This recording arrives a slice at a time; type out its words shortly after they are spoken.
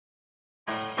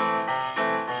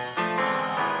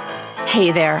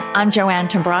Hey there, I'm Joanne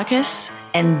Tambrakis,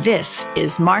 and this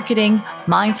is Marketing,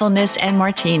 Mindfulness, and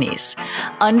Martinis.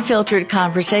 Unfiltered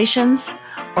conversations,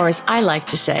 or as I like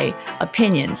to say,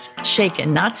 opinions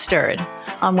shaken, not stirred,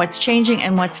 on what's changing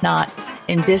and what's not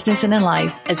in business and in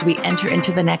life as we enter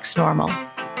into the next normal.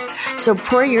 So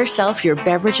pour yourself your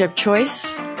beverage of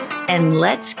choice, and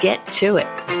let's get to it.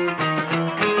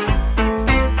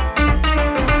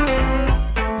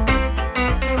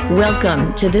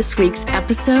 Welcome to this week's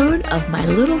episode of my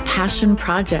little passion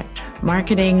project,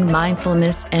 Marketing,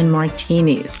 Mindfulness, and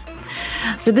Martinis.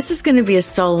 So this is going to be a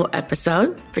solo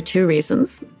episode for two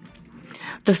reasons.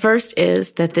 The first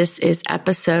is that this is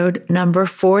episode number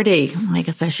 40. I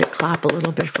guess I should clap a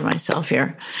little bit for myself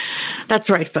here. That's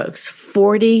right, folks.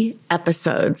 40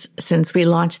 episodes since we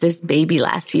launched this baby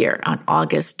last year on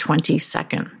August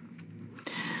 22nd.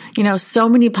 You know, so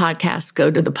many podcasts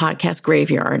go to the podcast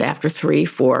graveyard after 3,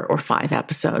 4, or 5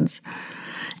 episodes.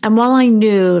 And while I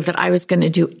knew that I was going to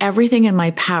do everything in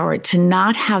my power to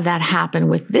not have that happen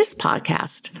with this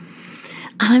podcast,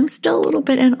 I'm still a little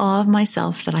bit in awe of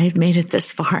myself that I have made it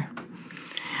this far.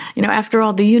 You know, after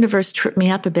all, the universe tripped me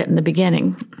up a bit in the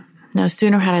beginning. No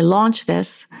sooner had I launched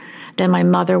this than my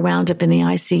mother wound up in the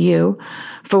ICU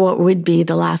for what would be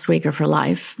the last week of her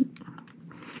life.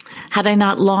 Had I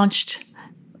not launched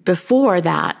before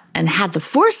that and had the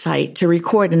foresight to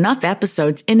record enough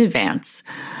episodes in advance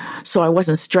so I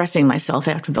wasn't stressing myself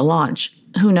after the launch,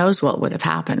 who knows what would have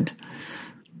happened.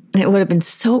 It would have been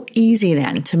so easy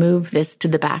then to move this to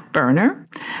the back burner,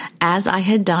 as I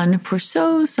had done for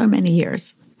so many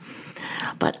years.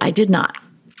 But I did not.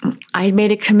 I had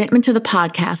made a commitment to the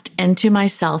podcast and to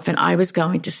myself, and I was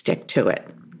going to stick to it.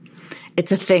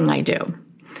 It's a thing I do.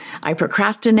 I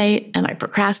procrastinate and I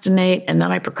procrastinate and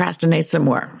then I procrastinate some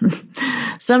more.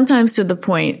 Sometimes to the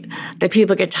point that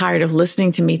people get tired of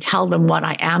listening to me tell them what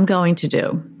I am going to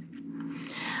do.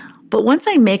 But once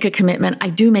I make a commitment, I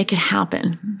do make it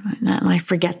happen. And I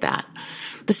forget that.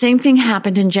 The same thing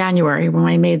happened in January when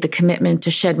I made the commitment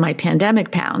to shed my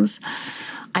pandemic pounds.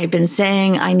 I've been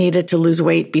saying I needed to lose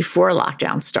weight before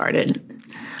lockdown started.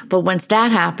 But once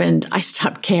that happened, I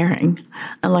stopped caring.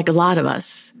 And like a lot of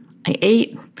us, I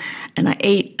ate and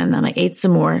then I ate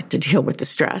some more to deal with the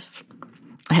stress.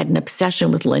 I had an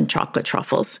obsession with Lindt chocolate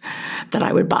truffles that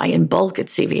I would buy in bulk at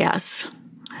CVS.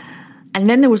 And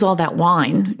then there was all that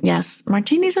wine. Yes,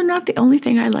 martinis are not the only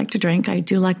thing I like to drink. I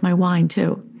do like my wine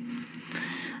too.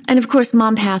 And of course,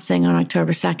 Mom passing on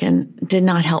October 2nd did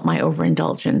not help my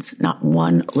overindulgence, not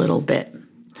one little bit.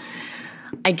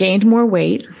 I gained more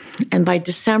weight, and by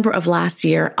December of last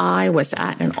year, I was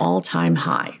at an all-time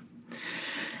high.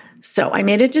 So I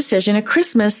made a decision at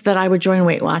Christmas that I would join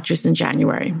Weight Watchers in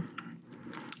January.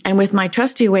 And with my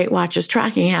trusty Weight Watchers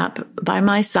tracking app by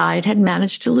my side, had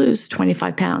managed to lose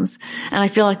 25 pounds. And I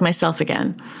feel like myself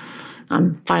again.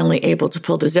 I'm finally able to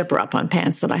pull the zipper up on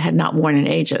pants that I had not worn in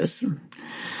ages.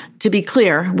 To be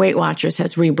clear, Weight Watchers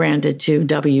has rebranded to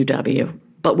WW,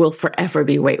 but will forever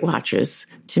be Weight Watchers.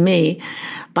 To me,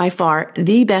 by far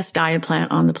the best diet plan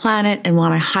on the planet, and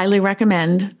one I highly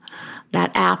recommend.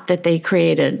 That app that they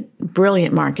created,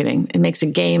 brilliant marketing. It makes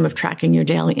a game of tracking your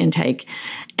daily intake,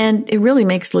 and it really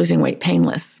makes losing weight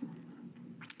painless.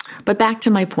 But back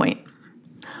to my point.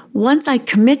 Once I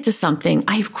commit to something,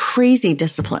 I have crazy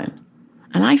discipline,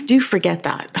 and I do forget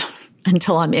that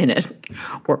until I'm in it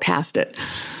or past it.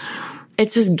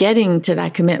 It's just getting to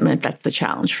that commitment that's the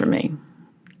challenge for me.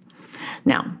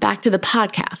 Now, back to the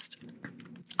podcast.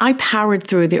 I powered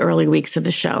through the early weeks of the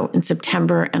show in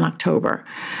September and October,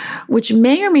 which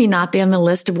may or may not be on the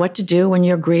list of what to do when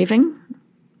you're grieving.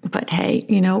 But hey,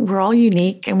 you know, we're all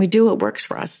unique and we do what works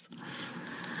for us.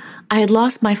 I had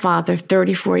lost my father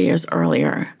 34 years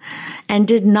earlier and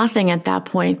did nothing at that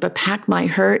point but pack my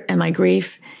hurt and my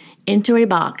grief into a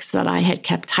box that I had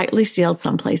kept tightly sealed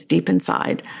someplace deep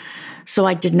inside, so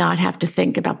I did not have to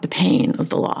think about the pain of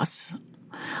the loss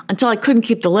until I couldn't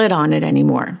keep the lid on it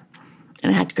anymore.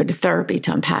 And I had to go to therapy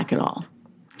to unpack it all.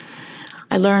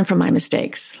 I learned from my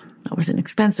mistakes. That was an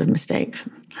expensive mistake.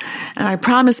 And I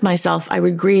promised myself I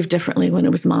would grieve differently when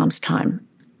it was Mom's time.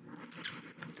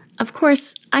 Of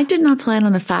course, I did not plan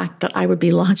on the fact that I would be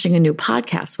launching a new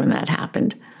podcast when that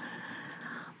happened.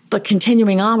 But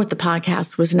continuing on with the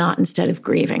podcast was not instead of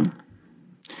grieving.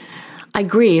 I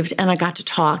grieved and I got to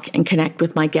talk and connect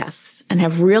with my guests and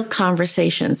have real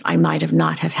conversations I might have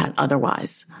not have had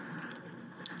otherwise.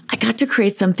 I got to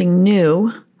create something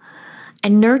new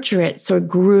and nurture it so it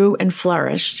grew and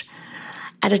flourished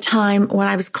at a time when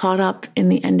I was caught up in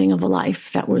the ending of a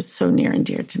life that was so near and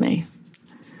dear to me.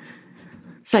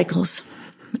 Cycles,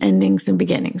 endings and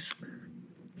beginnings.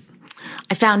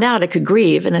 I found out I could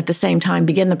grieve and at the same time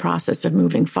begin the process of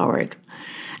moving forward.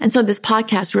 And so this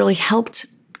podcast really helped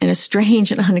in a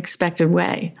strange and unexpected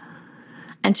way.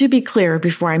 And to be clear,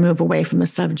 before I move away from the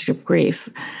subject of grief,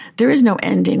 there is no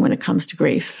ending when it comes to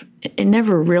grief. It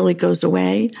never really goes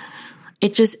away.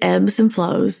 It just ebbs and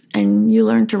flows, and you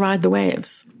learn to ride the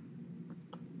waves.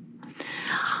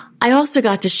 I also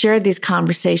got to share these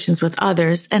conversations with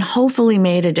others and hopefully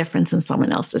made a difference in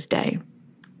someone else's day.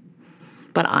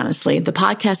 But honestly, the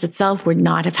podcast itself would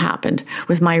not have happened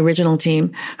with my original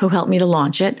team who helped me to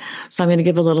launch it. So I'm going to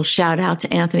give a little shout out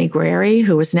to Anthony Guerrieri,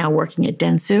 who is now working at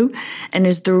Dentsu and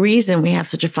is the reason we have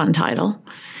such a fun title.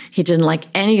 He didn't like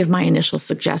any of my initial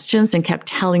suggestions and kept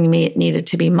telling me it needed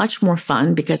to be much more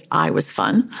fun because I was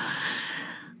fun.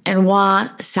 And Wa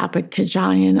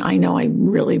Sapakajayan, I know I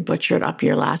really butchered up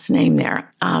your last name there,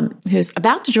 who's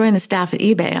about to join the staff at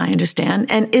eBay, I understand,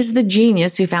 and is the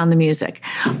genius who found the music,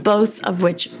 both of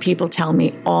which people tell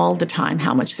me all the time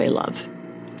how much they love.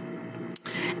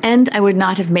 And I would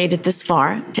not have made it this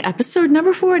far to episode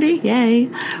number 40,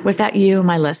 yay, without you,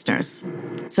 my listeners.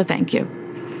 So thank you.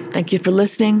 Thank you for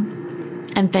listening,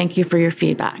 and thank you for your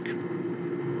feedback.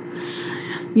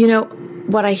 You know,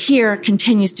 what I hear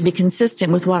continues to be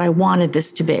consistent with what I wanted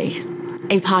this to be,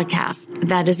 a podcast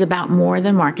that is about more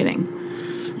than marketing.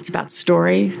 It's about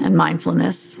story and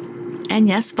mindfulness, and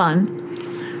yes, fun.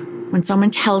 When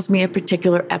someone tells me a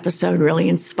particular episode really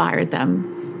inspired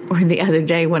them, or the other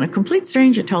day when a complete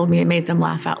stranger told me it made them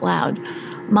laugh out loud,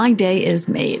 my day is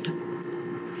made.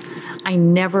 I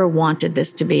never wanted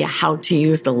this to be a how to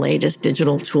use the latest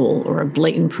digital tool or a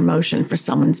blatant promotion for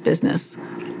someone's business.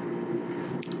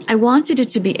 I wanted it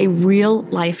to be a real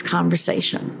life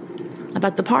conversation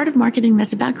about the part of marketing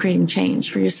that's about creating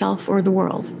change for yourself or the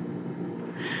world.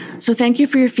 So thank you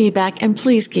for your feedback, and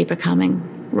please keep it coming.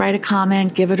 Write a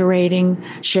comment, give it a rating,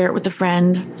 share it with a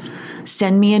friend.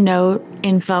 Send me a note,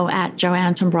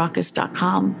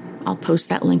 info@joannetombrakis.com. I'll post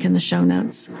that link in the show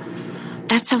notes.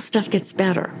 That's how stuff gets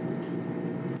better.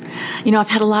 You know, I've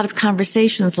had a lot of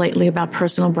conversations lately about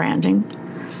personal branding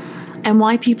and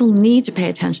why people need to pay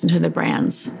attention to their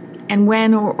brands and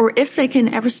when or if they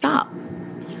can ever stop.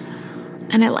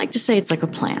 And I like to say it's like a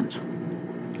plant.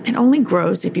 It only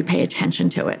grows if you pay attention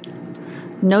to it.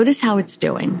 Notice how it's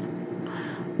doing.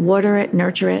 Water it,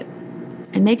 nurture it,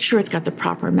 and make sure it's got the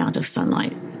proper amount of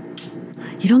sunlight.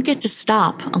 You don't get to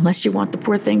stop unless you want the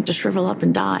poor thing to shrivel up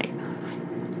and die.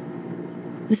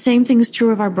 The same thing is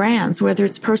true of our brands, whether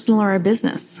it's personal or our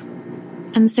business.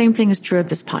 And the same thing is true of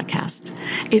this podcast.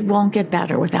 It won't get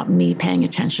better without me paying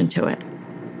attention to it.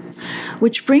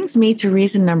 Which brings me to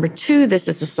reason number 2. This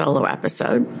is a solo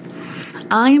episode.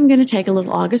 I am going to take a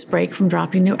little August break from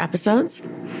dropping new episodes.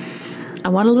 I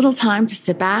want a little time to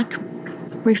sit back,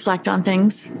 reflect on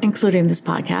things, including this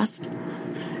podcast,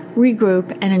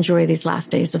 regroup, and enjoy these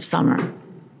last days of summer.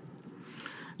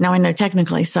 Now, I know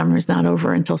technically summer is not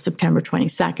over until September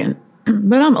 22nd,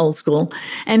 but I'm old school.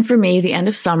 And for me, the end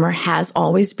of summer has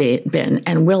always been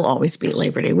and will always be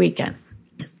Labor Day weekend.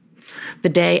 The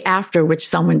day after which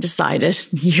someone decided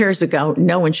years ago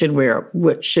no one should wear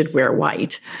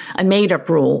white, a made-up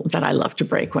rule that I love to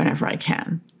break whenever I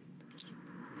can.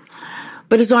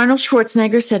 But as Arnold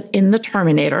Schwarzenegger said in The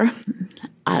Terminator,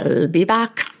 I'll be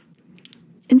back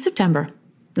in September,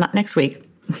 not next week,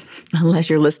 unless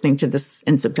you're listening to this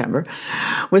in September,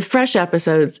 with fresh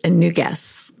episodes and new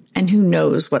guests, and who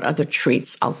knows what other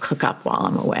treats I'll cook up while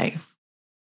I'm away.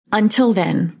 Until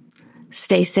then,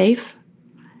 stay safe,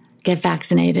 get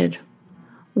vaccinated,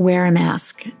 wear a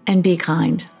mask, and be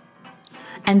kind.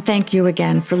 And thank you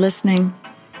again for listening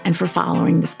and for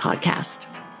following this podcast.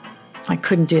 I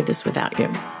couldn't do this without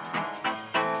you.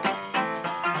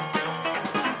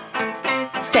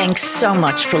 Thanks so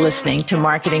much for listening to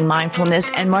Marketing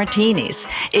Mindfulness and Martinis.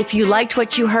 If you liked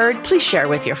what you heard, please share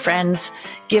with your friends.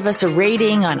 Give us a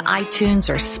rating on iTunes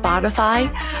or Spotify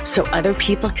so other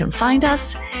people can find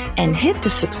us, and hit the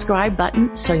subscribe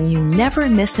button so you never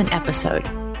miss an episode.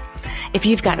 If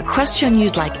you've got a question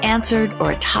you'd like answered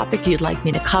or a topic you'd like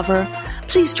me to cover,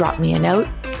 please drop me a note.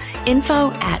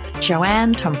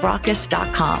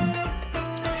 info@joannetombrakis.com.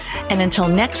 And until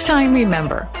next time,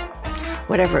 remember,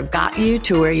 whatever got you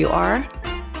to where you are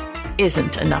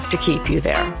isn't enough to keep you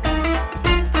there.